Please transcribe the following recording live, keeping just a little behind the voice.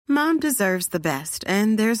Mom deserves the best,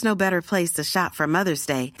 and there's no better place to shop for Mother's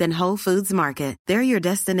Day than Whole Foods Market. They're your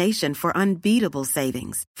destination for unbeatable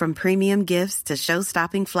savings, from premium gifts to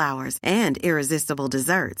show-stopping flowers and irresistible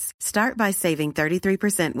desserts. Start by saving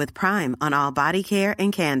 33% with Prime on all body care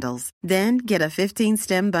and candles. Then get a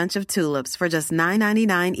 15-stem bunch of tulips for just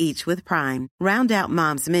 $9.99 each with Prime. Round out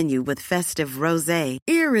Mom's menu with festive rosé,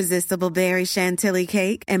 irresistible berry chantilly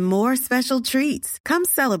cake, and more special treats. Come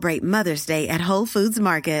celebrate Mother's Day at Whole Foods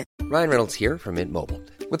Market. Ryan Reynolds here from Mint Mobile.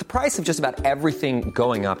 With the price of just about everything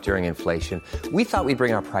going up during inflation, we thought we'd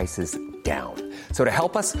bring our prices down. So to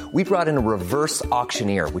help us, we brought in a reverse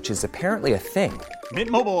auctioneer, which is apparently a thing. Mint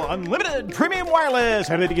Mobile Unlimited Premium Wireless.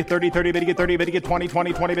 How to get 30, 30, bit to get 30, bit to get 20,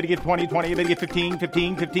 20, 20, bit to get 20, 20, bit to get 15,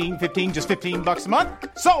 15, 15, 15, just $15 a month?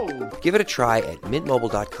 Sold! Give it a try at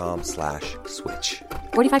mintmobile.com/switch.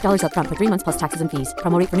 $45 up front for 3 months plus taxes and fees.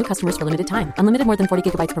 Promo rate for new customers for limited time. Unlimited more than 40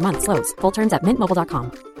 gigabytes per month. Slows full terms at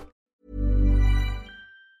mintmobile.com.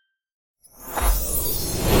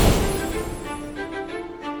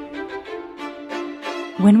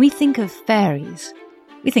 When we think of fairies,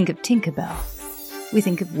 we think of Tinkerbell. We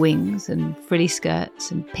think of wings and frilly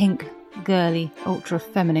skirts and pink, girly,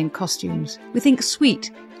 ultra-feminine costumes. We think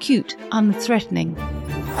sweet, cute, unthreatening.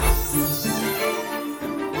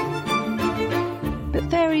 But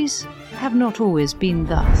fairies have not always been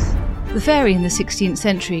thus. The fairy in the 16th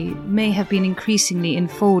century may have been increasingly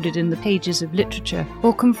enfolded in the pages of literature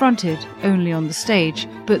or confronted only on the stage,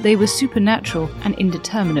 but they were supernatural and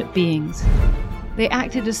indeterminate beings. They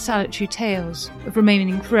acted as salutary tales of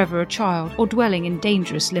remaining forever a child or dwelling in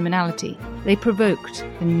dangerous liminality. They provoked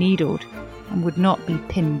and needled and would not be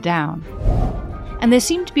pinned down. And there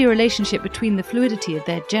seemed to be a relationship between the fluidity of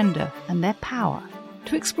their gender and their power.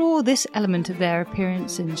 To explore this element of their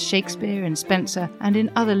appearance in Shakespeare and Spenser and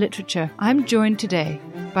in other literature, I'm joined today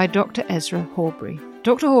by Dr. Ezra Horbury.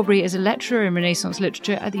 Dr. Horbury is a lecturer in Renaissance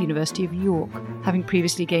literature at the University of York, having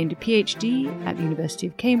previously gained a PhD at the University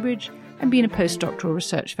of Cambridge and been a postdoctoral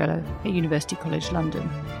research fellow at University College London.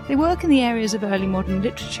 They work in the areas of early modern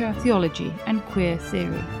literature, theology, and queer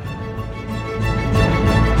theory.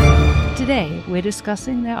 Today, we're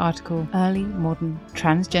discussing their article, Early Modern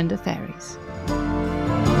Transgender Fairies.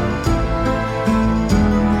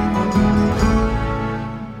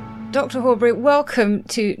 Dr. Horbury, welcome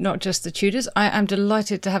to Not Just the Tudors. I am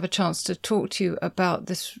delighted to have a chance to talk to you about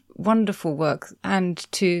this wonderful work and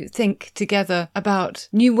to think together about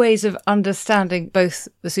new ways of understanding both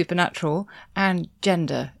the supernatural and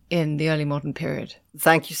gender in the early modern period.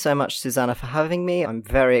 Thank you so much, Susanna, for having me. I'm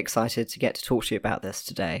very excited to get to talk to you about this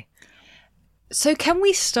today. So can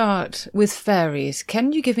we start with fairies?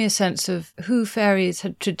 Can you give me a sense of who fairies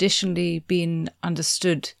had traditionally been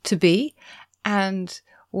understood to be and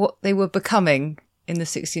what they were becoming in the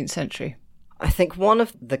 16th century? I think one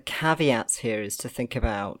of the caveats here is to think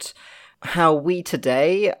about how we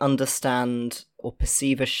today understand or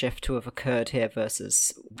perceive a shift to have occurred here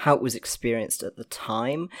versus how it was experienced at the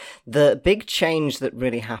time. The big change that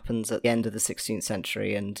really happens at the end of the 16th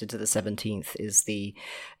century and into the 17th is the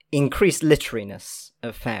increased literariness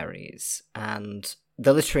of fairies, and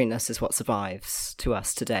the literariness is what survives to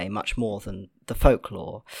us today much more than the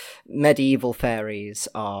folklore. Medieval fairies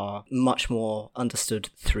are much more understood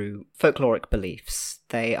through folkloric beliefs.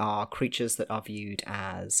 They are creatures that are viewed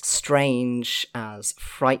as strange, as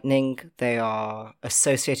frightening. They are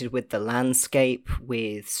associated with the landscape,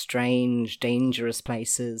 with strange, dangerous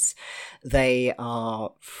places. They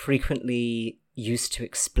are frequently used to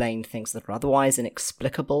explain things that are otherwise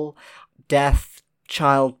inexplicable. Death,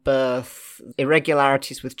 childbirth,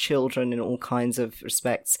 irregularities with children in all kinds of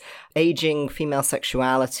respects, aging, female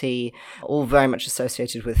sexuality, all very much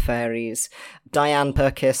associated with fairies. Diane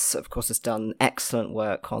Purkis, of course, has done excellent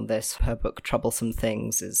work on this. Her book, Troublesome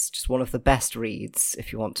Things, is just one of the best reads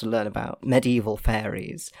if you want to learn about medieval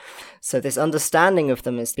fairies. So this understanding of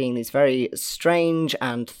them as being these very strange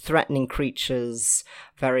and threatening creatures,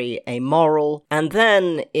 very amoral. And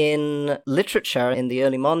then in literature, in the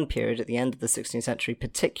early modern period, at the end of the 16th century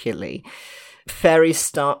particularly, fairies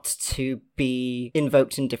start to be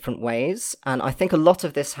invoked in different ways. And I think a lot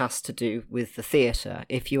of this has to do with the theatre.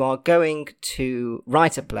 If you are going to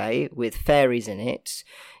write a play with fairies in it,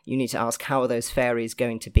 you need to ask, how are those fairies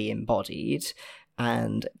going to be embodied?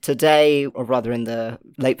 And today, or rather in the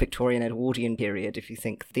late Victorian Edwardian period, if you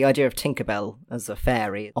think the idea of Tinkerbell as a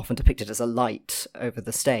fairy, often depicted as a light over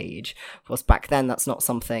the stage, was back then that's not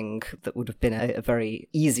something that would have been a very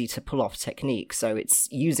easy to pull off technique. So it's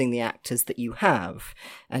using the actors that you have.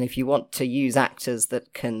 And if you want to use actors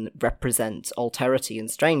that can represent alterity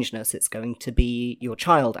and strangeness, it's going to be your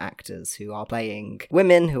child actors who are playing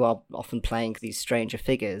women, who are often playing these stranger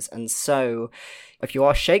figures. And so if you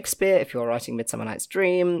are Shakespeare, if you're writing Midsummer Night's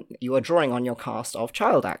Dream, you are drawing on your cast of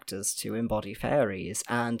child actors to embody fairies,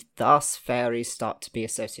 and thus fairies start to be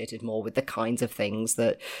associated more with the kinds of things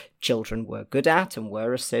that children were good at and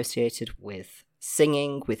were associated with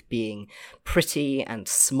singing, with being pretty and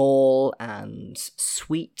small and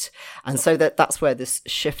sweet. And so that's where this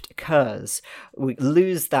shift occurs. We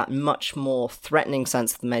lose that much more threatening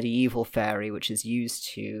sense of the medieval fairy, which is used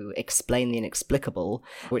to explain the inexplicable,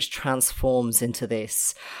 which transforms into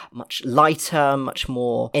this much lighter, much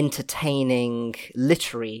more entertaining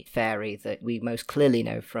literary fairy that we most clearly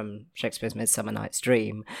know from Shakespeare's Midsummer Night's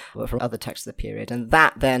Dream, or from other texts of the period. And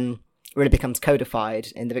that then really becomes codified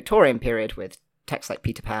in the Victorian period with texts like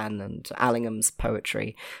Peter Pan and Allingham's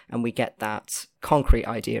poetry, and we get that concrete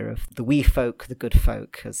idea of the wee folk, the good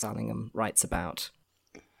folk, as Allingham writes about.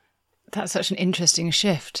 That's such an interesting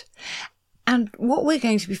shift. And what we're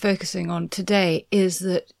going to be focusing on today is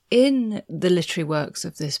that in the literary works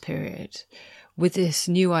of this period, with this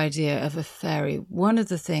new idea of a fairy, one of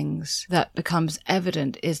the things that becomes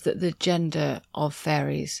evident is that the gender of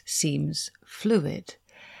fairies seems fluid.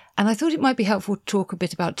 And I thought it might be helpful to talk a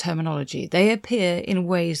bit about terminology. They appear in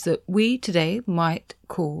ways that we today might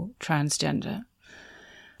call transgender.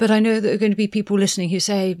 But I know that there are going to be people listening who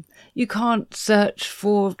say, you can't search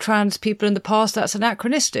for trans people in the past, that's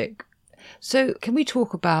anachronistic. So can we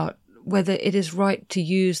talk about whether it is right to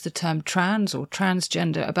use the term trans or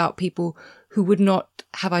transgender about people who would not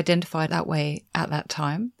have identified that way at that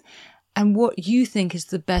time? And what you think is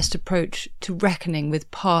the best approach to reckoning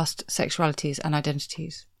with past sexualities and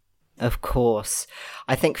identities? Of course.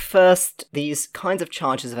 I think first, these kinds of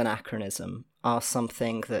charges of anachronism are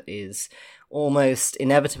something that is almost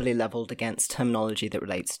inevitably leveled against terminology that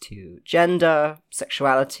relates to gender,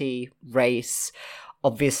 sexuality, race.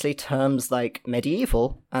 Obviously, terms like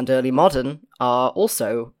medieval and early modern are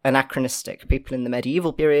also anachronistic. People in the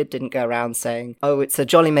medieval period didn't go around saying, oh, it's a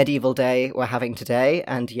jolly medieval day we're having today,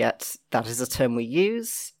 and yet that is a term we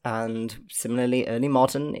use. And similarly, early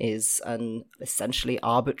modern is an essentially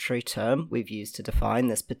arbitrary term we've used to define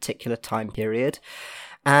this particular time period.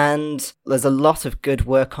 And there's a lot of good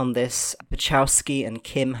work on this. Bachowski and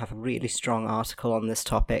Kim have a really strong article on this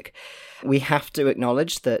topic. We have to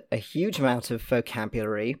acknowledge that a huge amount of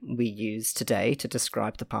vocabulary we use today to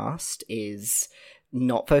describe the past is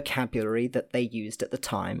not vocabulary that they used at the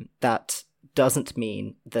time. That doesn't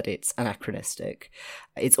mean that it's anachronistic.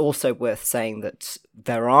 It's also worth saying that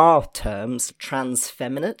there are terms.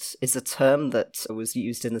 Transfeminate is a term that was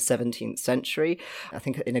used in the 17th century, I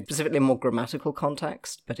think in a specifically more grammatical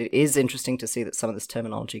context, but it is interesting to see that some of this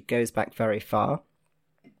terminology goes back very far.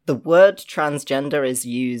 The word transgender is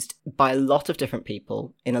used by a lot of different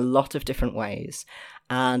people in a lot of different ways,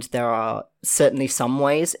 and there are certainly some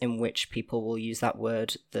ways in which people will use that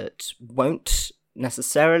word that won't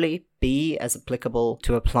necessarily be as applicable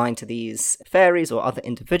to applying to these fairies or other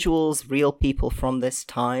individuals, real people from this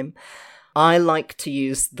time. I like to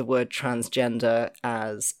use the word transgender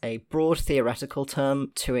as a broad theoretical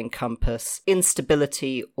term to encompass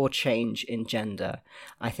instability or change in gender.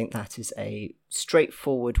 I think that is a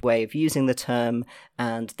straightforward way of using the term,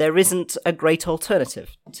 and there isn't a great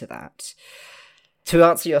alternative to that. To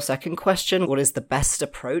answer your second question, what is the best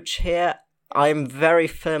approach here? I'm very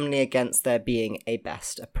firmly against there being a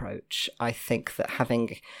best approach. I think that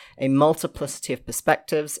having a multiplicity of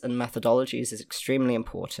perspectives and methodologies is extremely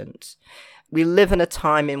important. We live in a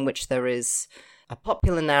time in which there is a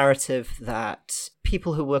popular narrative that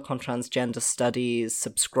people who work on transgender studies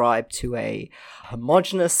subscribe to a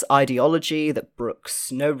homogenous ideology that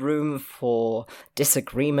brooks no room for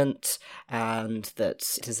disagreement, and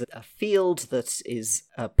that it is a field that is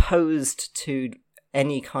opposed to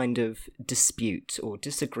any kind of dispute or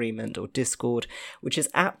disagreement or discord, which is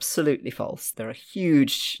absolutely false. There are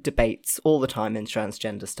huge debates all the time in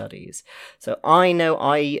transgender studies. So I know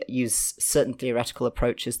I use certain theoretical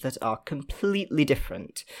approaches that are completely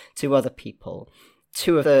different to other people.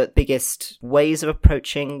 Two of the biggest ways of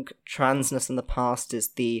approaching transness in the past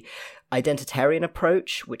is the identitarian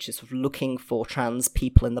approach, which is sort of looking for trans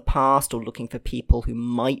people in the past or looking for people who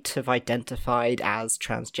might have identified as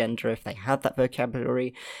transgender if they had that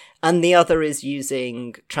vocabulary. And the other is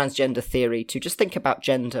using transgender theory to just think about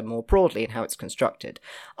gender more broadly and how it's constructed.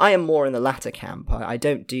 I am more in the latter camp. I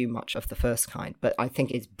don't do much of the first kind, but I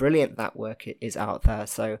think it's brilliant that work is out there.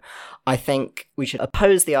 So I think we should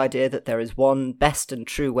oppose the idea that there is one best and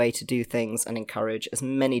true way to do things and encourage as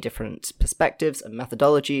many different perspectives and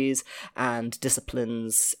methodologies and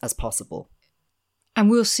disciplines as possible. And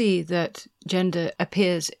we'll see that gender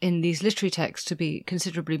appears in these literary texts to be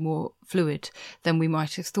considerably more fluid than we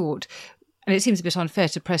might have thought. And it seems a bit unfair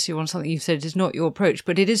to press you on something you've said is not your approach,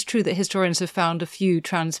 but it is true that historians have found a few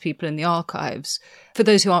trans people in the archives. For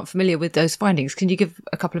those who aren't familiar with those findings, can you give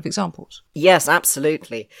a couple of examples? Yes,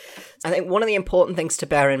 absolutely. I think one of the important things to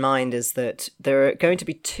bear in mind is that there are going to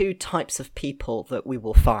be two types of people that we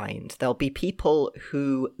will find. There'll be people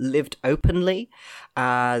who lived openly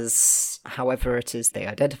as however it is they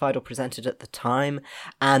identified or presented at the time,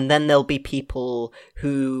 and then there'll be people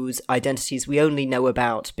whose identities we only know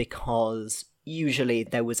about because usually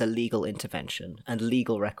there was a legal intervention and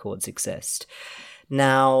legal records exist.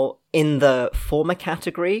 Now, in the former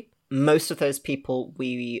category, most of those people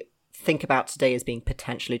we think about today as being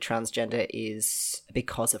potentially transgender is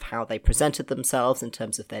because of how they presented themselves in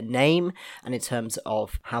terms of their name and in terms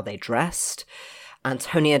of how they dressed.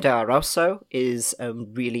 Antonia de Arauso is a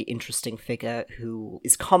really interesting figure who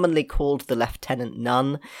is commonly called the Lieutenant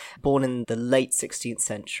Nun, born in the late 16th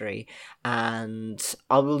century. And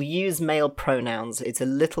I will use male pronouns. It's a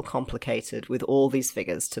little complicated with all these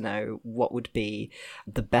figures to know what would be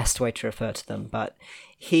the best way to refer to them. But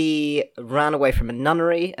he ran away from a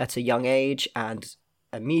nunnery at a young age and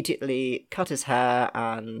immediately cut his hair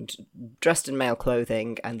and dressed in male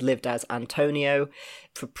clothing and lived as Antonio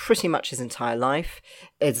for pretty much his entire life.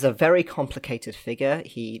 It's a very complicated figure.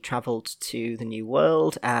 He travelled to the New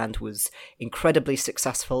World and was incredibly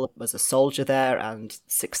successful as a soldier there, and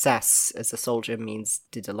success as a soldier means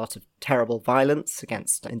did a lot of terrible violence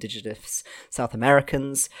against indigenous South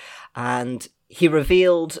Americans, and he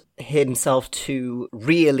revealed himself to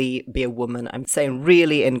really be a woman. I'm saying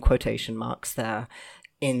really in quotation marks there,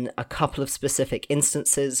 in a couple of specific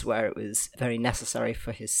instances where it was very necessary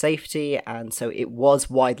for his safety. And so it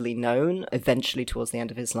was widely known eventually towards the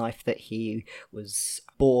end of his life that he was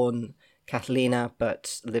born Catalina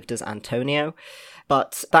but lived as Antonio.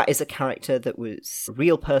 But that is a character that was a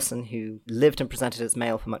real person who lived and presented as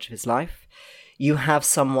male for much of his life. You have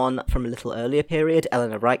someone from a little earlier period,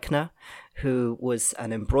 Eleanor Reichner, who was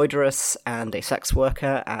an embroideress and a sex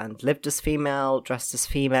worker and lived as female, dressed as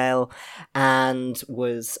female, and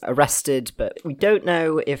was arrested, but we don't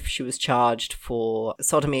know if she was charged for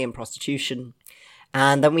sodomy and prostitution.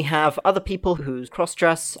 And then we have other people who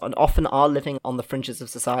cross-dress and often are living on the fringes of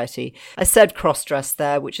society. I said cross-dress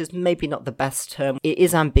there, which is maybe not the best term. It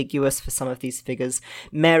is ambiguous for some of these figures.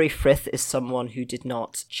 Mary Frith is someone who did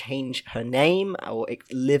not change her name or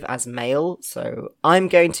live as male. So I'm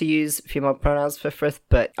going to use female pronouns for Frith,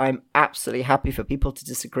 but I'm absolutely happy for people to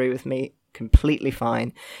disagree with me. Completely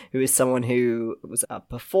fine, who is someone who was a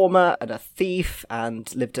performer and a thief and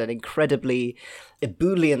lived an incredibly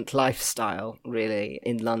ebullient lifestyle, really,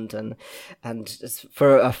 in London. And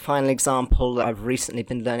for a final example, I've recently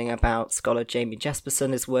been learning about, scholar Jamie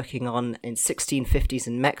Jesperson is working on in 1650s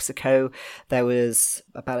in Mexico. There was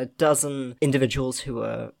about a dozen individuals who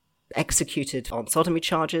were executed on sodomy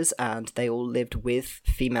charges, and they all lived with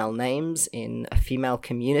female names in a female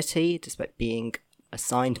community, despite being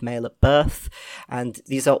assigned male at birth. And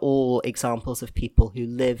these are all examples of people who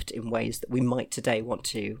lived in ways that we might today want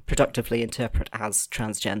to productively interpret as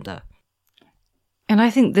transgender. And I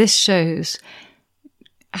think this shows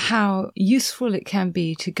how useful it can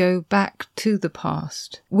be to go back to the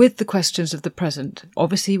past with the questions of the present.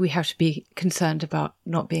 Obviously, we have to be concerned about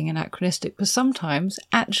not being anachronistic, but sometimes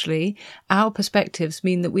actually our perspectives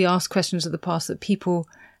mean that we ask questions of the past that people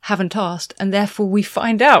haven't asked, and therefore we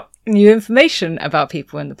find out new information about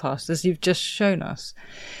people in the past, as you've just shown us.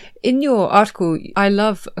 In your article, I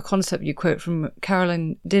love a concept you quote from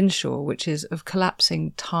Carolyn Dinshaw, which is of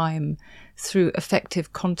collapsing time through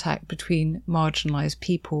effective contact between marginalised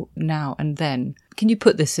people now and then. Can you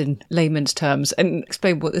put this in layman's terms and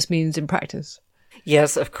explain what this means in practice?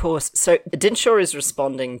 Yes, of course. So Dinshaw is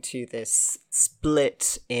responding to this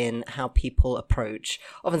split in how people approach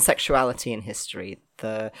often sexuality in history,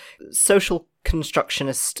 the social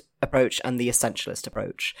constructionist approach and the essentialist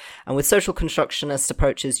approach. And with social constructionist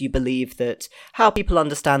approaches, you believe that how people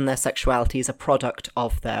understand their sexuality is a product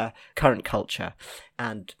of their current culture.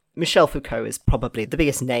 And Michel Foucault is probably the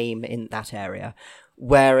biggest name in that area.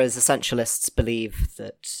 Whereas essentialists believe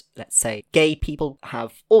that, let's say, gay people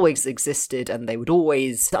have always existed and they would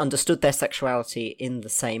always understood their sexuality in the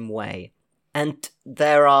same way. And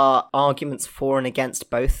there are arguments for and against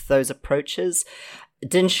both those approaches.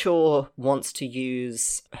 Dinshaw wants to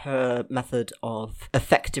use her method of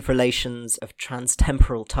effective relations, of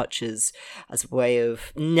transtemporal touches, as a way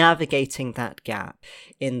of navigating that gap,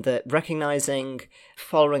 in that recognizing,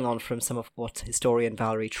 following on from some of what historian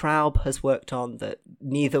Valerie Traub has worked on, that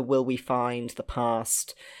neither will we find the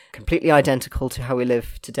past completely identical to how we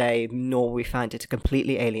live today, nor will we find it a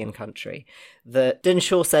completely alien country. That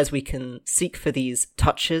Dinshaw says we can seek for these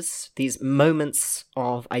touches, these moments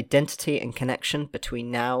of identity and connection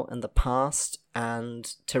between now and the past,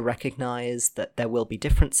 and to recognize that there will be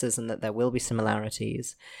differences and that there will be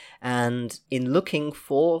similarities. And in looking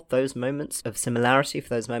for those moments of similarity, for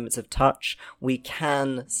those moments of touch, we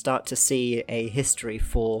can start to see a history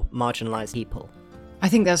for marginalized people. I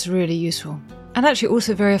think that's really useful. And actually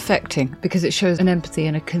also very affecting, because it shows an empathy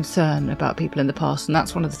and a concern about people in the past, and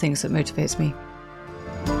that's one of the things that motivates me.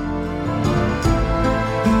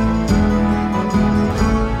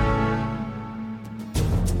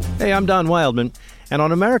 Hey, I'm Don Wildman, and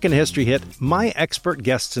on American History Hit, my expert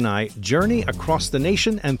guests and I journey across the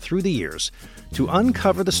nation and through the years to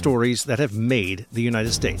uncover the stories that have made the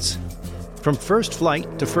United States. From first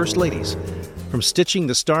flight to first ladies, from stitching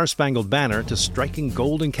the Star-Spangled Banner to striking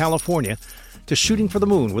gold in California, to shooting for the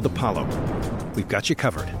moon with Apollo. We've got you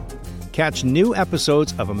covered. Catch new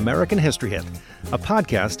episodes of American History Hit, a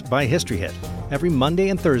podcast by History Hit, every Monday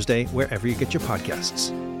and Thursday wherever you get your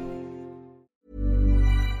podcasts.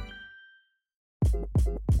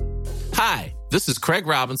 Hi, this is Craig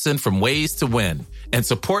Robinson from Ways to Win, and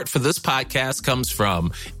support for this podcast comes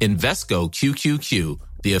from Invesco QQQ,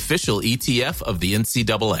 the official ETF of the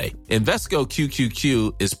NCAA. Invesco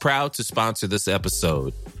QQQ is proud to sponsor this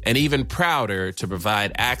episode, and even prouder to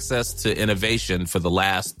provide access to innovation for the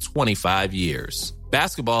last 25 years.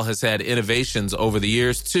 Basketball has had innovations over the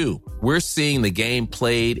years, too. We're seeing the game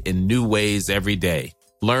played in new ways every day.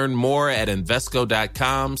 Learn more at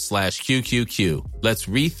Invesco.com/QQQ. Let's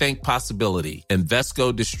rethink possibility.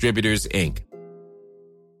 Invesco Distributors, Inc.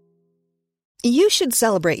 You should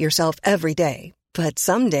celebrate yourself every day, but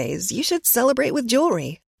some days you should celebrate with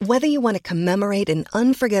jewelry. Whether you want to commemorate an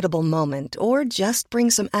unforgettable moment or just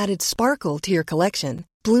bring some added sparkle to your collection,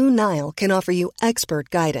 Blue Nile can offer you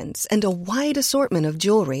expert guidance and a wide assortment of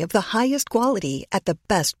jewelry of the highest quality at the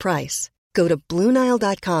best price. Go to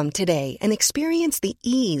BlueNile.com today and experience the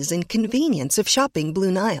ease and convenience of shopping Blue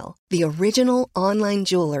Nile, the original online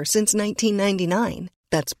jeweler since 1999.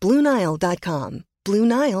 That's BlueNile.com.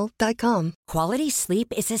 BlueNile.com. Quality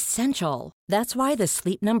sleep is essential. That's why the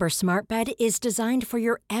Sleep Number Smart Bed is designed for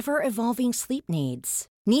your ever-evolving sleep needs.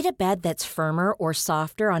 Need a bed that's firmer or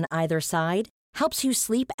softer on either side? Helps you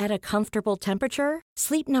sleep at a comfortable temperature?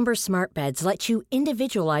 Sleep Number Smart Beds let you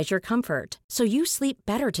individualize your comfort, so you sleep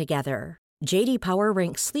better together. J.D. Power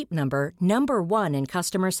ranks Sleep Number number 1 in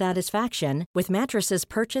customer satisfaction with mattresses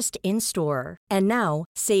purchased in-store. And now,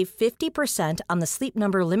 save 50% on the Sleep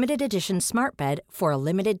Number Limited Edition Smart Bed for a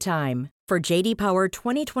limited time. For J.D. Power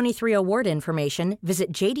 2023 award information,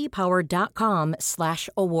 visit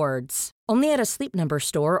jdpower.com/awards. Only at a Sleep Number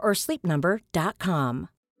store or sleepnumber.com.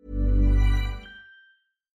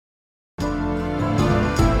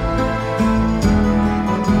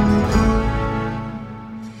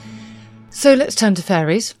 So let's turn to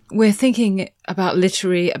fairies. We're thinking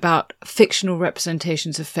about fictional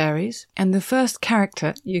representations of fairies. And the first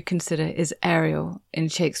character you consider is Ariel in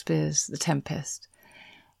Shakespeare's The Tempest.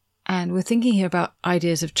 And we're thinking here about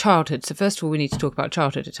ideas of childhood. So first of all, we need to talk about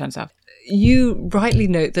childhood, it turns out. You rightly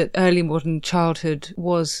note that early modern childhood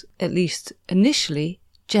was, at least initially,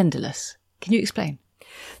 genderless. Can you explain?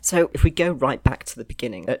 So if we go right back to the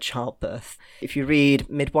beginning at childbirth, if you read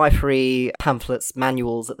midwifery pamphlets,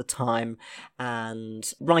 manuals at the time,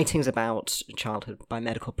 and writings about childhood by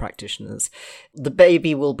medical practitioners, the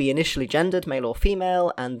baby will be initially gendered, male or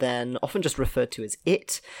female, and then often just referred to as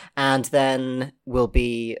it, and then will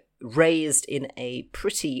be raised in a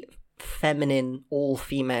pretty feminine,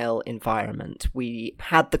 all-female environment. We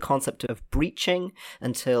had the concept of breeching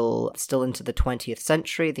until still into the 20th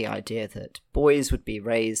century, the idea that boys would be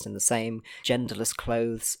raised in the same genderless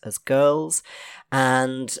clothes as girls,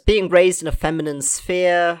 and being raised in a feminine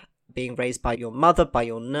sphere, being raised by your mother, by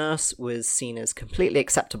your nurse, was seen as completely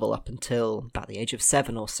acceptable up until about the age of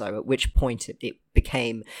 7 or so, at which point it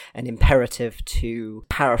became an imperative, to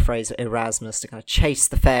paraphrase Erasmus, to kind of chase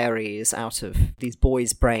the fairies out of these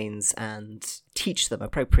boys' brains and teach them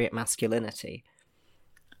appropriate masculinity.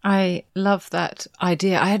 I love that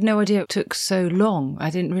idea. I had no idea it took so long. I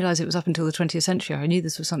didn't realise it was up until the 20th century. I knew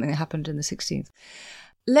this was something that happened in the 16th.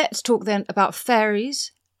 Let's talk then about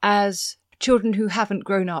fairies as children who haven't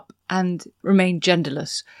grown up and remain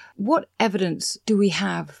genderless. What evidence do we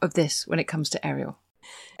have of this when it comes to Ariel?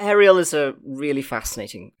 Ariel is a really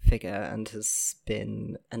fascinating figure and has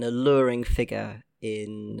been an alluring figure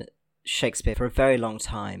in Shakespeare for a very long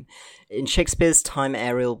time. In Shakespeare's time,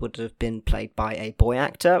 Ariel would have been played by a boy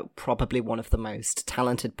actor, probably one of the most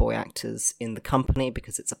talented boy actors in the company,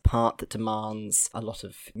 because it's a part that demands a lot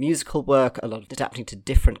of musical work, a lot of adapting to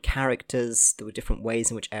different characters. There were different ways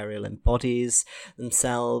in which Ariel embodies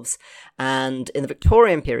themselves. And in the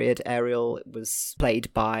Victorian period, Ariel was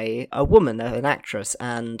played by a woman, an actress,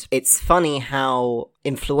 and it's funny how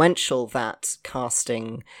influential that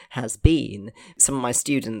casting has been. Some of my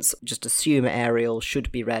students just assume Ariel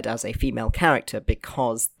should be read as a female character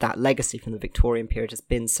because that legacy from the Victorian period has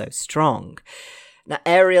been so strong. Now,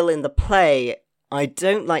 Ariel in the play, I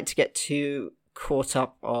don't like to get too caught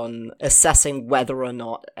up on assessing whether or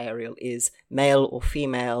not Ariel is male or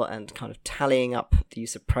female and kind of tallying up the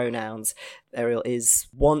use of pronouns. Ariel is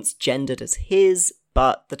once gendered as his,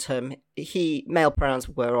 but the term he, male pronouns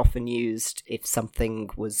were often used if something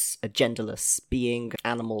was a genderless being.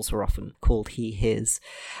 Animals were often called he, his.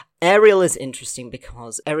 Ariel is interesting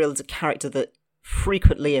because Ariel is a character that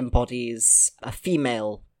frequently embodies a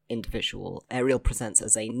female individual. Ariel presents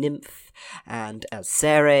as a nymph and as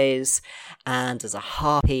Ceres and as a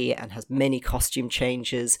harpy and has many costume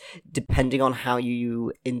changes. Depending on how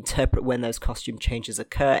you interpret when those costume changes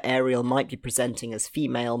occur, Ariel might be presenting as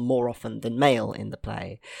female more often than male in the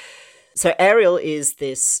play. So Ariel is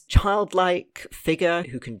this childlike figure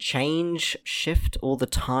who can change, shift all the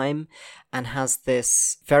time, and has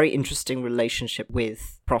this very interesting relationship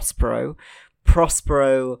with Prospero.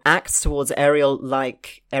 Prospero acts towards Ariel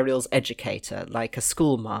like Ariel's educator, like a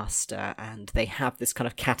schoolmaster, and they have this kind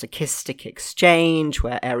of catechistic exchange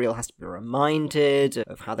where Ariel has to be reminded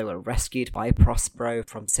of how they were rescued by Prospero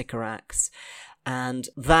from Sycorax. And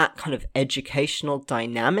that kind of educational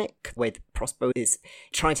dynamic, where Prospero is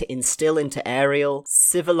trying to instill into Ariel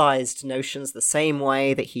civilized notions the same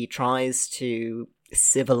way that he tries to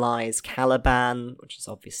civilize Caliban, which is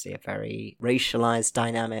obviously a very racialized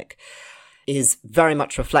dynamic, is very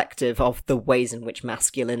much reflective of the ways in which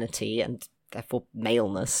masculinity and therefore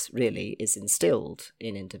maleness really is instilled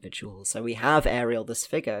in individuals. So we have Ariel, this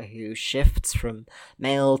figure who shifts from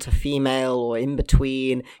male to female or in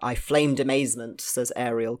between. I flamed amazement, says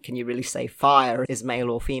Ariel. Can you really say fire is male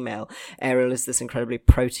or female? Ariel is this incredibly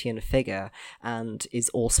protean figure and is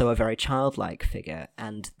also a very childlike figure.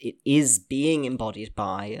 And it is being embodied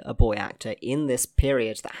by a boy actor in this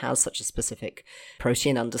period that has such a specific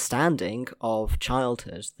protean understanding of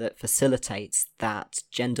childhood that facilitates that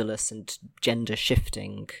genderless and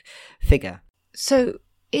gender-shifting figure. So,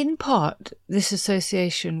 in part, this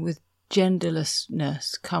association with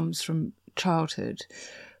genderlessness comes from childhood,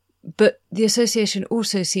 but the association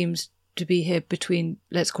also seems to be here between,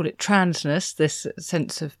 let's call it transness, this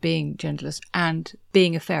sense of being genderless, and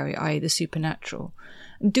being a fairy, i.e. the supernatural.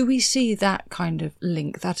 Do we see that kind of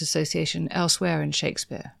link, that association, elsewhere in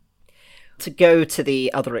Shakespeare? To go to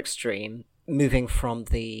the other extreme, moving from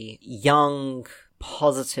the young,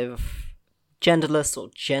 positive, genderless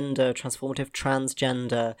or gender transformative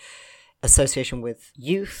transgender association with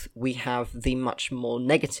youth, we have the much more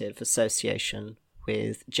negative association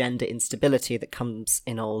with gender instability that comes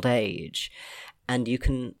in old age. And you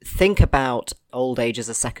can think about old age as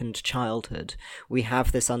a second childhood. We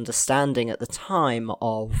have this understanding at the time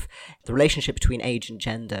of the relationship between age and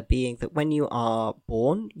gender being that when you are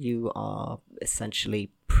born, you are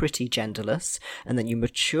essentially pretty genderless, and then you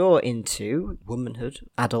mature into womanhood,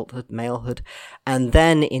 adulthood, malehood, and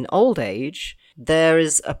then in old age, there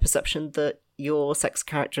is a perception that your sex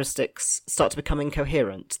characteristics start to become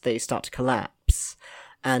incoherent. They start to collapse.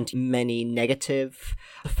 And many negative,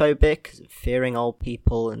 phobic, fearing old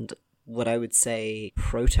people, and what I would say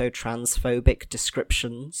proto-transphobic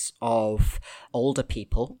descriptions of older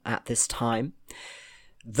people at this time.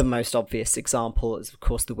 The most obvious example is, of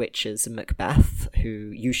course, the witches in Macbeth, who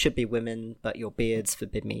you should be women, but your beards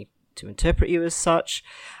forbid me to interpret you as such.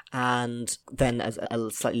 And then as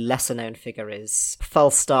a slightly lesser known figure is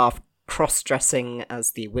Falstaff, cross-dressing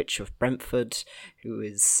as the Witch of Brentford, who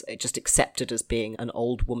is just accepted as being an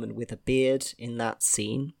old woman with a beard in that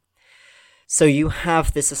scene. So you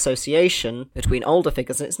have this association between older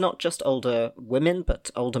figures, and it's not just older women,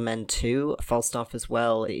 but older men too. Falstaff as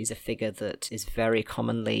well is a figure that is very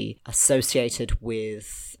commonly associated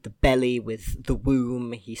with the belly, with the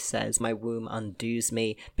womb. He says, "My womb undoes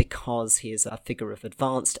me," because he is a figure of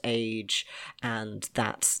advanced age, and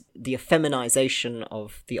that the effeminization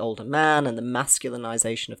of the older man and the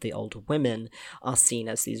masculinization of the older women are seen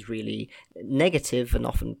as these really negative and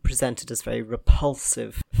often presented as very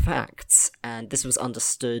repulsive facts. And this was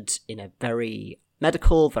understood in a very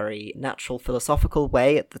medical, very natural, philosophical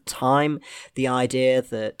way at the time. The idea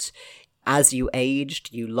that as you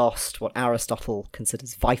aged, you lost what Aristotle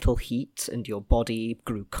considers vital heat, and your body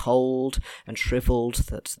grew cold and shriveled,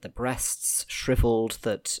 that the breasts shriveled,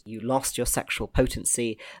 that you lost your sexual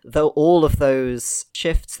potency. Though all of those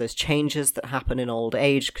shifts, those changes that happen in old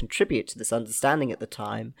age contribute to this understanding at the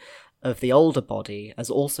time of the older body as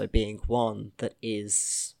also being one that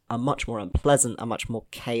is a much more unpleasant, a much more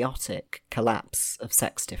chaotic collapse of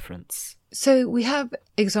sex difference. So we have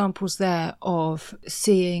examples there of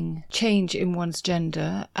seeing change in one's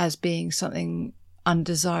gender as being something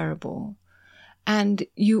undesirable. And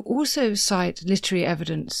you also cite literary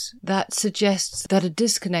evidence that suggests that a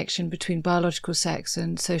disconnection between biological sex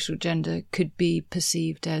and social gender could be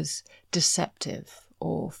perceived as deceptive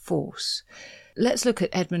or false. Let's look at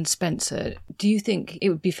Edmund Spenser. Do you think it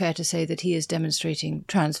would be fair to say that he is demonstrating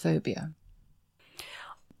transphobia?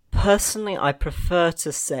 Personally, I prefer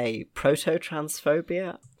to say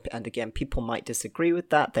proto-transphobia. And again, people might disagree with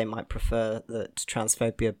that. They might prefer that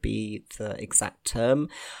transphobia be the exact term.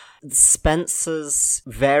 Spenser's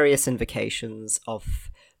various invocations of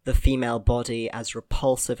the female body as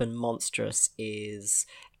repulsive and monstrous is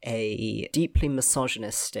a deeply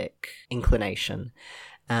misogynistic inclination.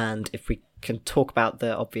 And if we can talk about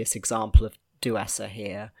the obvious example of Duessa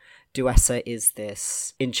here, Duessa is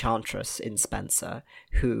this enchantress in Spenser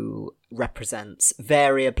who represents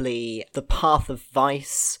variably the path of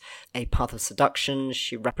vice, a path of seduction.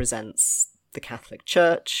 She represents the Catholic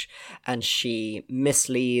Church, and she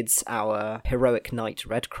misleads our heroic knight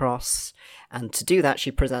Red Cross. And to do that,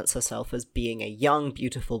 she presents herself as being a young,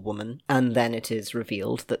 beautiful woman, and then it is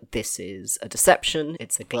revealed that this is a deception,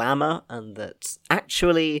 it's a glamour, and that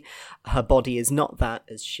actually her body is not that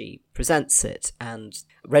as she presents it. And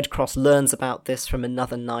Red Cross learns about this from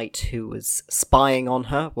another knight who was spying on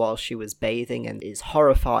her while she was bathing and is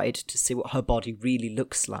horrified to see what her body really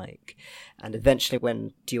looks like. And eventually,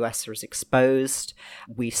 when Duessa is exposed,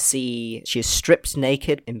 we see she is stripped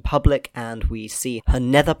naked in public, and we see her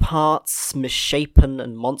nether parts misshapen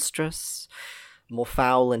and monstrous, more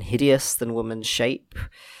foul and hideous than woman's shape.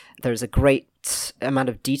 There's a great amount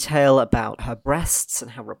of detail about her breasts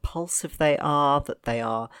and how repulsive they are, that they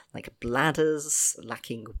are like bladders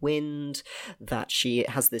lacking wind, that she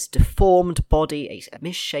has this deformed body,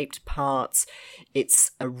 misshaped parts.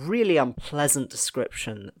 It's a really unpleasant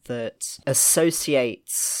description that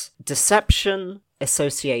associates deception,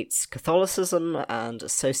 associates Catholicism, and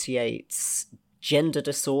associates gender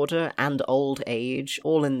disorder and old age,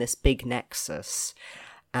 all in this big nexus,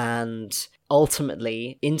 and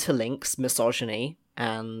ultimately interlinks misogyny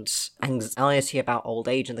and anxiety about old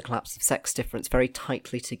age and the collapse of sex difference very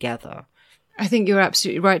tightly together. I think you're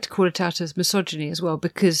absolutely right to call it out as misogyny as well,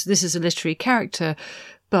 because this is a literary character,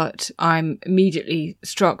 but I'm immediately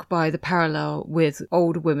struck by the parallel with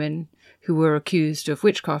old women who were accused of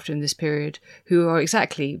witchcraft in this period, who are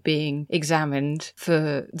exactly being examined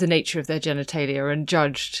for the nature of their genitalia and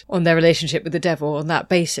judged on their relationship with the devil on that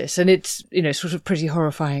basis. And it's, sort of pretty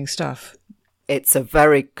horrifying stuff. It's a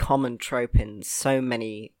very common trope in so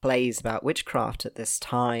many plays about witchcraft at this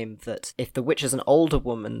time that if the witch is an older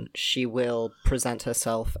woman, she will present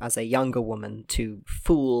herself as a younger woman to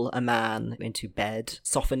fool a man into bed.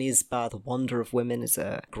 Sophonisba, the wonder of women, is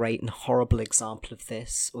a great and horrible example of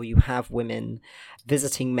this. Or you have women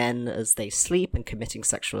visiting men as they sleep and committing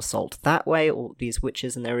sexual assault that way, all these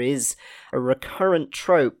witches. And there is a recurrent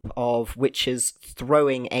trope of witches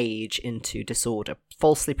throwing age into disorder,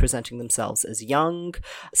 falsely presenting themselves as young,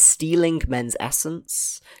 stealing men's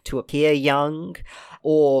essence to appear young,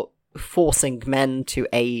 or forcing men to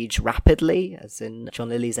age rapidly, as in John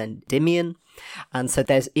Lilly's Endymion. And so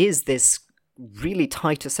there is this really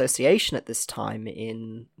tight association at this time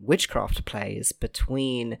in witchcraft plays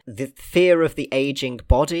between the fear of the aging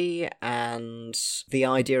body and the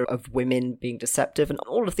idea of women being deceptive. And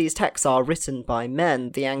all of these texts are written by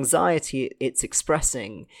men. The anxiety it's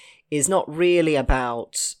expressing is not really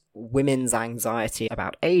about women's anxiety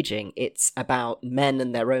about aging, it's about men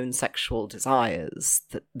and their own sexual desires,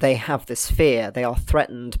 that they have this fear, they are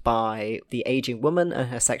threatened by the aging woman and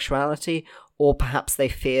her sexuality, or perhaps they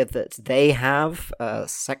fear that they have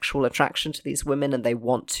sexual attraction to these women and they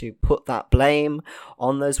want to put that blame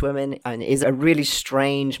on those women. And it is a really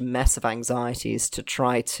strange mess of anxieties to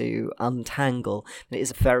try to untangle. It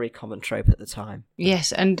is a very common trope at the time.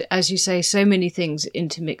 Yes, and as you say, so many things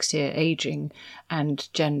intermixed here: ageing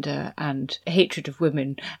and gender and hatred of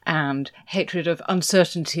women and hatred of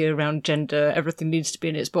uncertainty around gender. Everything needs to be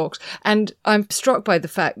in its box. And I'm struck by the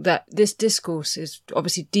fact that this discourse is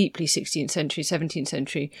obviously deeply 16th century, 17th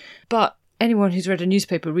century, but anyone who's read a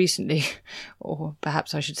newspaper recently, or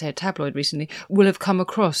perhaps I should say a tabloid recently, will have come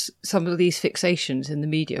across some of these fixations in the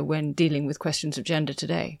media when dealing with questions of gender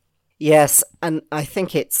today. Yes, and I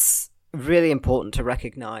think it's really important to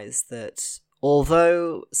recognise that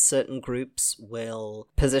although certain groups will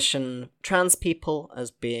position trans people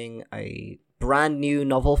as being a brand new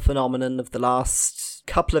novel phenomenon of the last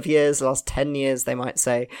couple of years, the last 10 years, they might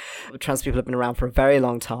say, trans people have been around for a very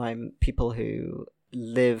long time. People who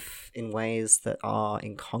live in ways that are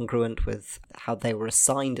incongruent with how they were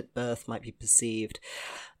assigned at birth might be perceived.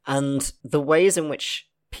 And the ways in which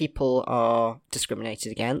people are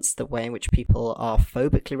discriminated against, the way in which people are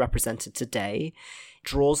phobically represented today,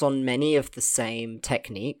 draws on many of the same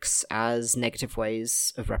techniques as negative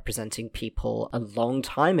ways of representing people a long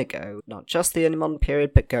time ago, not just the early modern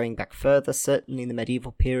period, but going back further, certainly in the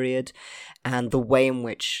medieval period, and the way in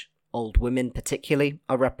which old women particularly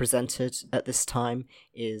are represented at this time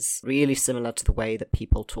is really similar to the way that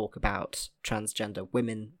people talk about transgender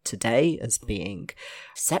women today as being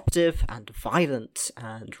deceptive and violent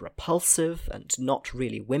and repulsive and not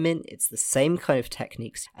really women. It's the same kind of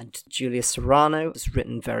techniques, and Julia Serrano has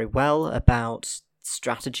written very well about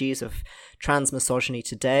strategies of transmisogyny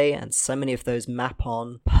today, and so many of those map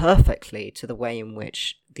on perfectly to the way in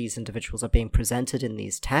which these individuals are being presented in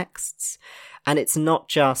these texts. And it's not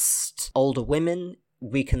just older women.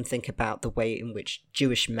 We can think about the way in which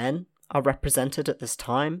Jewish men are represented at this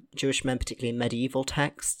time. Jewish men, particularly in medieval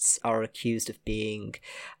texts, are accused of being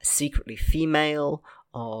secretly female,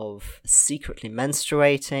 of secretly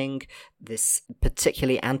menstruating. This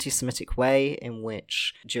particularly anti-Semitic way in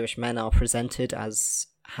which Jewish men are presented as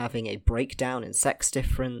having a breakdown in sex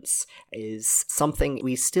difference is something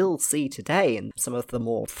we still see today in some of the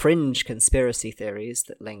more fringe conspiracy theories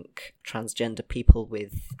that link transgender people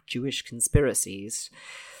with Jewish conspiracies.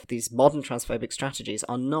 These modern transphobic strategies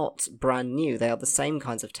are not brand new. They are the same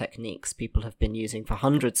kinds of techniques people have been using for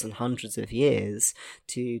hundreds and hundreds of years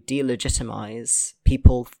to delegitimize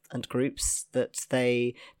people and groups that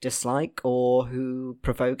they dislike or who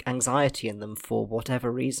provoke anxiety in them for whatever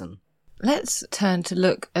reason. Let's turn to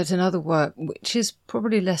look at another work which is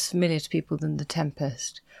probably less familiar to people than The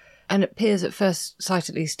Tempest, and it appears at first sight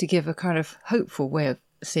at least to give a kind of hopeful way of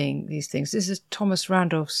seeing these things. This is Thomas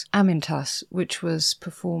Randolph's Amintas, which was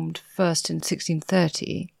performed first in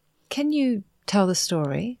 1630. Can you tell the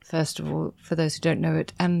story, first of all, for those who don't know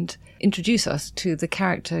it, and introduce us to the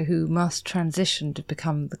character who must transition to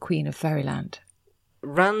become the Queen of Fairyland?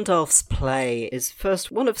 Randolph's play is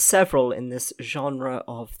first one of several in this genre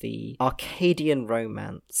of the Arcadian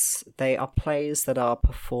romance. They are plays that are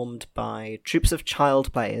performed by troops of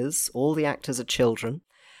child players. All the actors are children,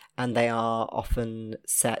 and they are often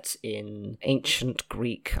set in ancient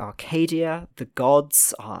Greek Arcadia. The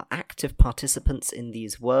gods are active participants in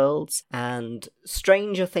these worlds, and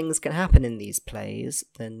stranger things can happen in these plays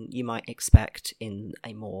than you might expect in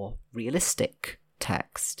a more realistic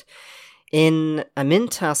text. In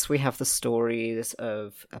Amintas, we have the stories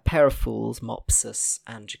of a pair of fools, Mopsus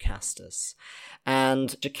and Jocastus.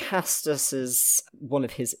 And Jocastus, is one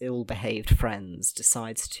of his ill-behaved friends,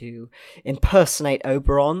 decides to impersonate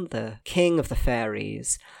Oberon, the king of the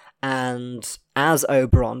fairies, and as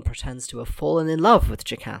Oberon pretends to have fallen in love with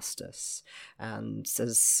Jocastus and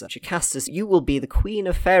says, Jocastus, you will be the queen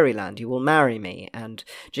of Fairyland, you will marry me. And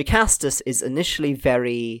Jocastus is initially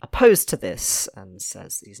very opposed to this and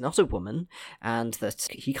says he's not a woman and that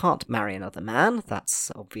he can't marry another man.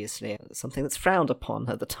 That's obviously something that's frowned upon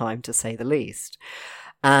at the time, to say the least.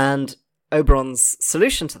 And Oberon's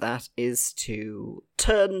solution to that is to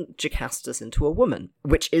turn Jocastus into a woman,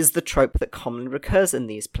 which is the trope that commonly recurs in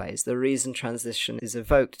these plays. The reason transition is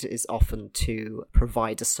evoked is often to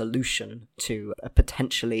provide a solution to a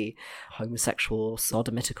potentially homosexual,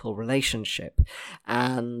 sodomitical relationship.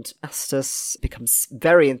 And Astus becomes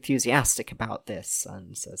very enthusiastic about this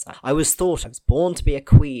and says, I was born to be a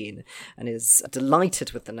queen, and is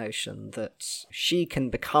delighted with the notion that she can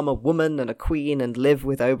become a woman and a queen and live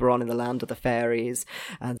with Oberon in the land under the fairies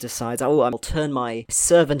and decides, oh, I'll turn my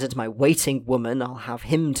servant into my waiting woman. I'll have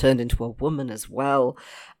him turned into a woman as well.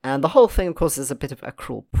 And the whole thing, of course, is a bit of a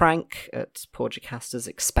cruel prank at poor Jocasta's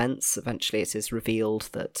expense. Eventually it is revealed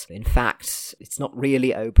that, in fact, it's not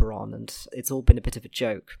really Oberon, and it's all been a bit of a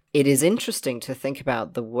joke. It is interesting to think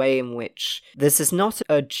about the way in which this is not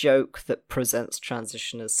a joke that presents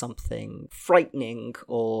transition as something frightening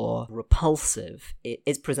or repulsive. It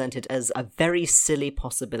is presented as a very silly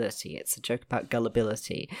possibility. It's a joke about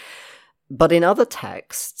gullibility. But in other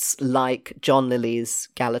texts, like John Lilly's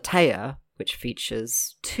Galatea, which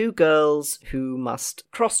features two girls who must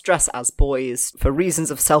cross-dress as boys for reasons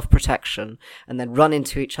of self-protection and then run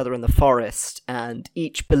into each other in the forest and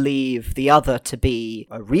each believe the other to be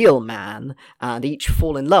a real man and each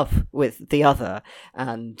fall in love with the other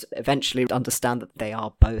and eventually understand that they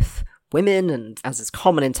are both women, and as is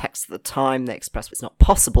common in texts at the time, they express it's not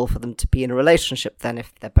possible for them to be in a relationship then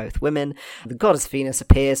if they're both women. The goddess Venus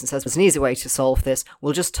appears and says, there's an easy way to solve this,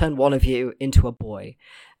 we'll just turn one of you into a boy.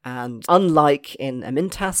 And unlike in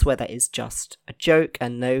Amintas, where there is just a joke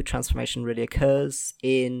and no transformation really occurs,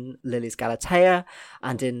 in Lilly's Galatea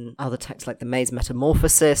and in other texts like the Maid's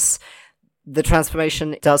Metamorphosis, the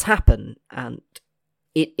transformation does happen. And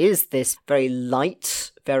it is this very light,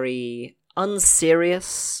 very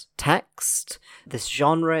unserious text, this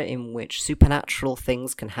genre in which supernatural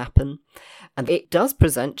things can happen. And it does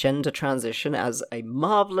present gender transition as a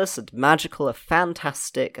marvellous and magical, a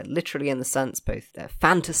fantastic, and literally in the sense both a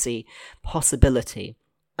fantasy possibility.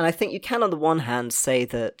 And I think you can on the one hand say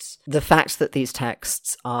that the fact that these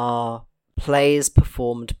texts are plays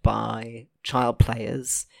performed by child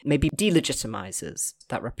players maybe delegitimizes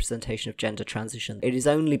that representation of gender transition. It is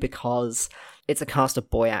only because it's a cast of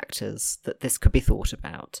boy actors that this could be thought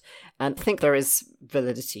about. And I think there is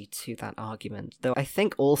validity to that argument, though I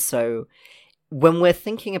think also when we're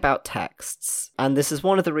thinking about texts, and this is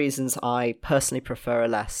one of the reasons I personally prefer a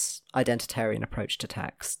less identitarian approach to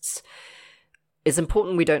texts, it's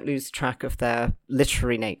important we don't lose track of their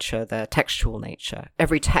literary nature, their textual nature.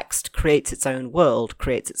 Every text creates its own world,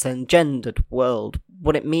 creates its own gendered world.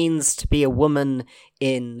 What it means to be a woman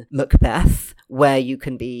in Macbeth, where you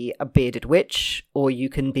can be a bearded witch, or you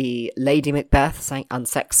can be Lady Macbeth saying,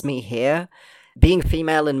 unsex me here. Being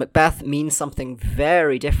female in Macbeth means something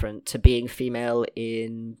very different to being female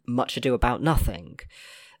in Much Ado About Nothing.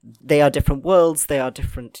 They are different worlds, they are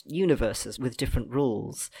different universes with different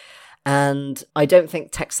rules. And I don't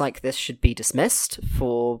think texts like this should be dismissed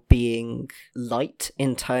for being light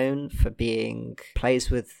in tone, for being plays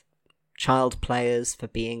with child players, for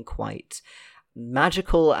being quite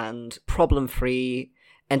magical and problem-free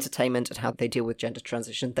entertainment at how they deal with gender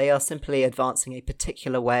transition. They are simply advancing a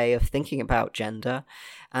particular way of thinking about gender,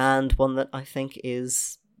 and one that I think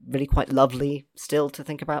is really quite lovely still to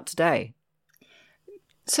think about today.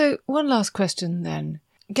 So one last question then.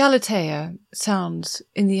 Galatea sounds,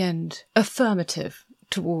 in the end, affirmative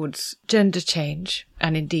towards gender change,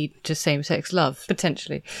 and indeed to same-sex love,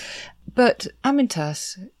 potentially. But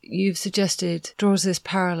Amintas, you've suggested, draws this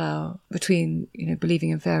parallel between,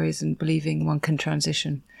 believing in fairies and believing one can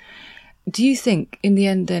transition. Do you think, in the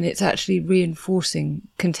end, then, it's actually reinforcing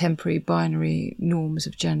contemporary binary norms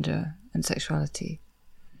of gender and sexuality?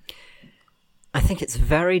 I think it's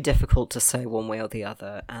very difficult to say one way or the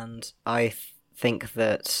other, and I think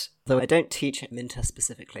that, though I don't teach Amintas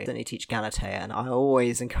specifically, I only teach Galatea, and I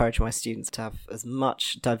always encourage my students to have as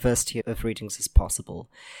much diversity of readings as possible.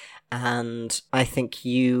 And I think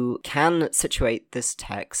you can situate this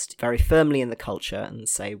text very firmly in the culture and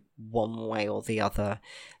say one way or the other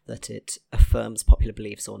that it affirms popular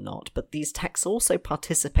beliefs or not. But these texts also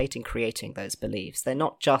participate in creating those beliefs. They're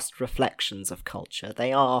not just reflections of culture.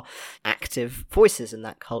 They are active voices in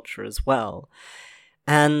that culture as well.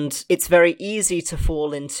 And it's very easy to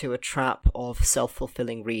fall into a trap of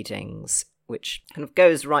self-fulfilling readings, which kind of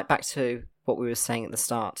goes right back to what we were saying at the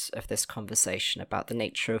start of this conversation about the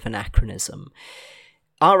nature of anachronism.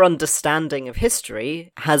 Our understanding of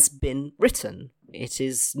history has been written. It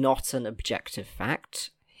is not an objective fact.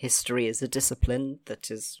 History is a discipline that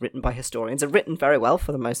is written by historians, and written very well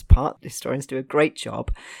for the most part. Historians do a great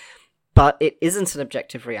job. But it isn't an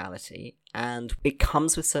objective reality, and it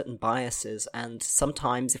comes with certain biases, and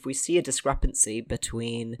sometimes if we see a discrepancy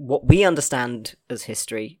between what we understand as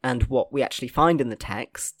history and what we actually find in the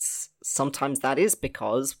texts, sometimes that is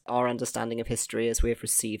because our understanding of history as we have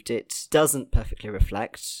received it doesn't perfectly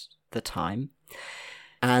reflect the time.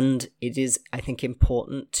 And it is, I think,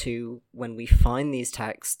 important to, when we find these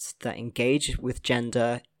texts that engage with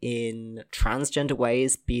gender in transgender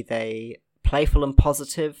ways, be they playful and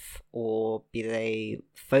positive, or be they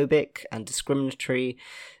phobic and discriminatory,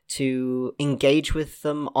 to engage with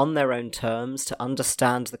them on their own terms, to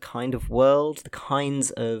understand the kind of world, the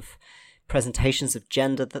kinds of presentations of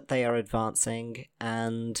gender that they are advancing,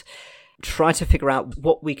 and try to figure out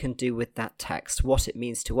what we can do with that text, what it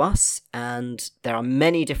means to us. And there are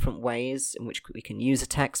many different ways in which we can use a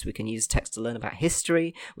text. We can use text to learn about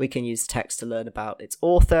history. We can use text to learn about its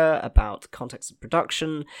author, about the context of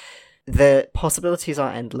production. The possibilities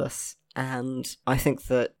are endless. And I think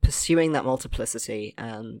that pursuing that multiplicity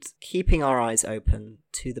and keeping our eyes open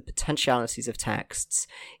to the potentialities of texts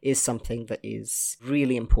is something that is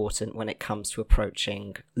really important when it comes to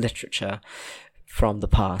approaching literature from the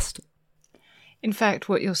past. In fact,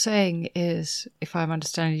 what you're saying is, if I'm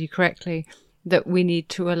understanding you correctly, that we need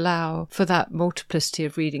to allow for that multiplicity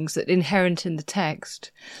of readings, that inherent in the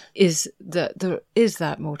text is that there is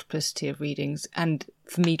that multiplicity of readings. And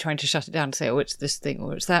for me trying to shut it down and say, oh, it's this thing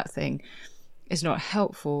or it's that thing, is not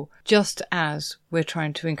helpful. Just as we're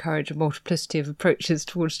trying to encourage a multiplicity of approaches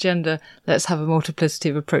towards gender, let's have a multiplicity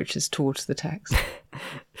of approaches towards the text.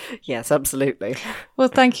 Yes, absolutely. Well,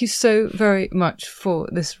 thank you so very much for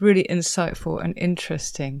this really insightful and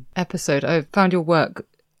interesting episode. I found your work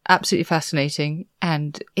absolutely fascinating,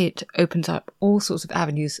 and it opens up all sorts of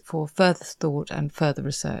avenues for further thought and further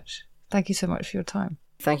research. Thank you so much for your time.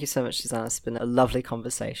 Thank you so much, Susanna. It's been a lovely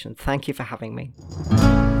conversation. Thank you for having me.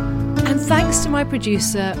 And thanks to my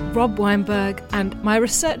producer, Rob Weinberg, and my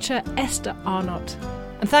researcher, Esther Arnott.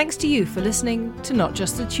 And thanks to you for listening to Not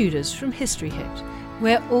Just the Tudors from History Hit.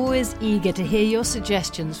 We're always eager to hear your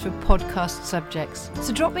suggestions for podcast subjects,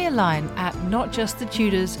 so drop me a line at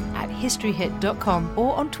notjustthetudors@historyhit.com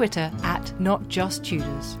or on Twitter at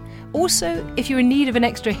notjusttudors. Also, if you're in need of an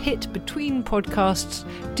extra hit between podcasts,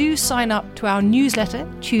 do sign up to our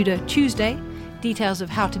newsletter, Tudor Tuesday. Details of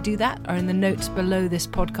how to do that are in the notes below this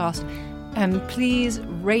podcast. And please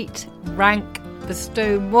rate, rank,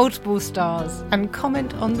 bestow multiple stars, and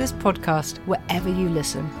comment on this podcast wherever you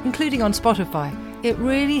listen, including on Spotify. It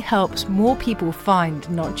really helps more people find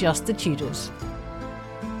Not Just the Tudors.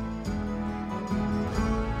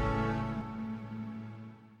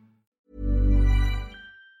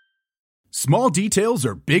 Small details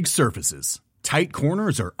are big surfaces. Tight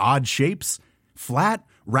corners are odd shapes. Flat,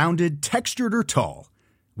 rounded, textured, or tall.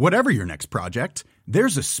 Whatever your next project,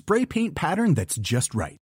 there's a spray paint pattern that's just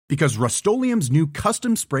right. Because Rust-Oleum's new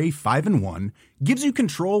Custom Spray 5-in-1 gives you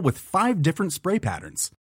control with 5 different spray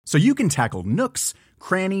patterns. So you can tackle nooks,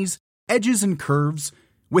 crannies, edges, and curves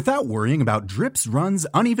without worrying about drips, runs,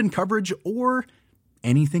 uneven coverage, or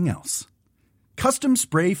anything else. Custom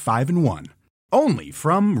Spray 5-in-1. Only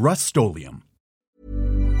from Rust-Oleum.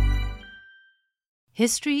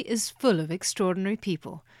 History is full of extraordinary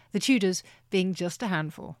people, the Tudors being just a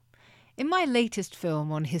handful. In my latest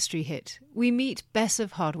film on History Hit, we meet Bess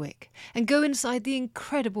of Hardwick and go inside the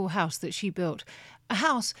incredible house that she built, a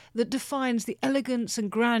house that defines the elegance and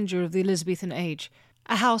grandeur of the Elizabethan age,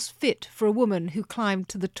 a house fit for a woman who climbed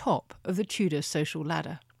to the top of the Tudor social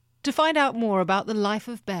ladder. To find out more about the life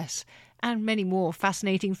of Bess and many more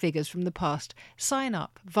fascinating figures from the past, sign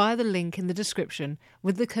up via the link in the description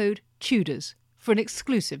with the code TUDORS for an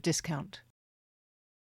exclusive discount.